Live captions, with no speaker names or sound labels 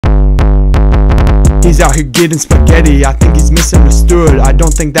He's out here getting spaghetti. I think he's misunderstood. I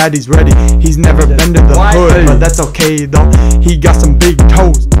don't think that he's ready. He's never been to the hood, but that's okay though. He got some big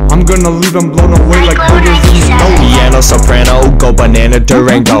toes. I'm gonna leave him blown away like boulders in the snow. Piano, soprano, go banana,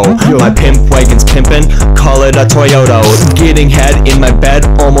 Durango. My pimp wagon's pimpin', call it a Toyota. Getting head in my bed,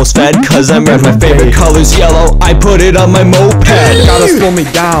 almost fed, cause I'm red. My favorite color's yellow, I put it on my moped. Gotta slow me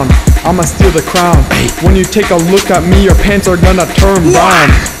down, I'ma steal the crown. When you take a look at me, your pants are gonna turn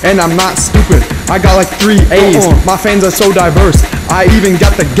brown. And I'm not stupid, I got like 3 A's. My fans are so diverse, I even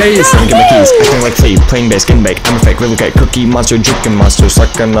got the gayest. Get my keys, acting like flea, playing bass, skin bake. I'm a fake, little gay cookie monster, drinking monster,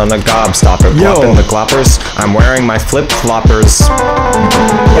 sucking on a gobstopper, flopping the gloppers. I'm wearing my flip-floppers.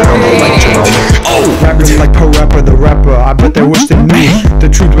 Rappers like Parappa the rapper, I bet they wish they knew the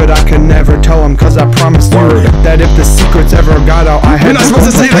truth, but I can never tell them, cause I promised you that if the secrets ever got out, I had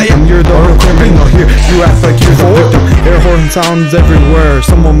to say that. And you're the real criminal here, you act like you're the victim. Air horn sounds everywhere,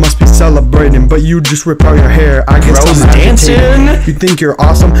 someone must be celebrating, but you just rip out your hair. I guess Rose dancing. You think you're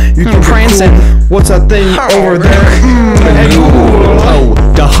awesome, you think prancing. Cool. What's that thing over there? Oh,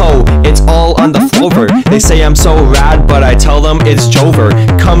 the hoe, it's all on the floor. They say I'm so rad, but I tell them it's Jover.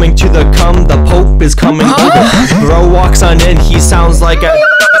 Coming to the the Pope is coming over. Bro walks on in, he sounds like a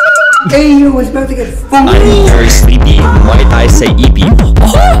Hey, you was about to get fooled. I'm very sleepy, might I say eepy.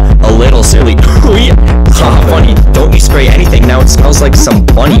 A little silly. Funny, don't you spray anything, now it smells like some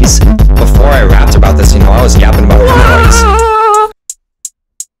bunnies. Before I rapped about this, I was yapping about bunnies.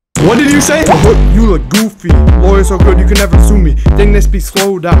 What did you say? You look goofy. Lawyer so good you can never sue me. Didn't this be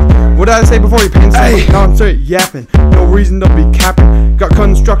slow down? What did I say before you pants down? Now I'm straight yapping. No reason to be capping. Got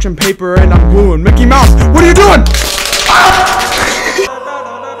construction paper and I'm gluing. Mickey Mouse, what are you doing?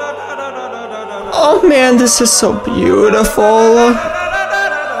 Oh man, this is so beautiful.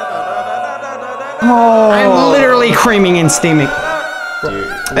 Oh, I'm literally creaming and steaming.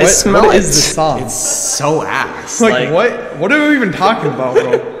 I smell what it. Is this song? It's so ass. Like what? What are we even talking about,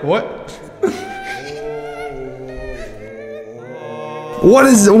 bro? What? What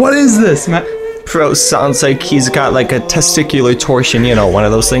is this, man? Bro sounds like he's got like a testicular torsion, one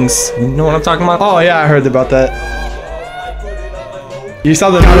of those things. You know what I'm talking about? Oh yeah, I heard about that. You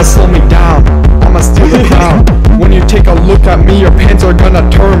saw the gotta slow me down. I'ma steal the crown. When you take a look at me, your pants are gonna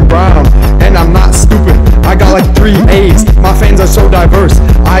turn brown. And I'm not stupid, I got like 3 A's. My fans are so diverse,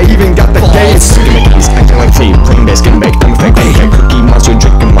 I even got the gays. Acting like flea, playing bass, skin bake. I'm a fake.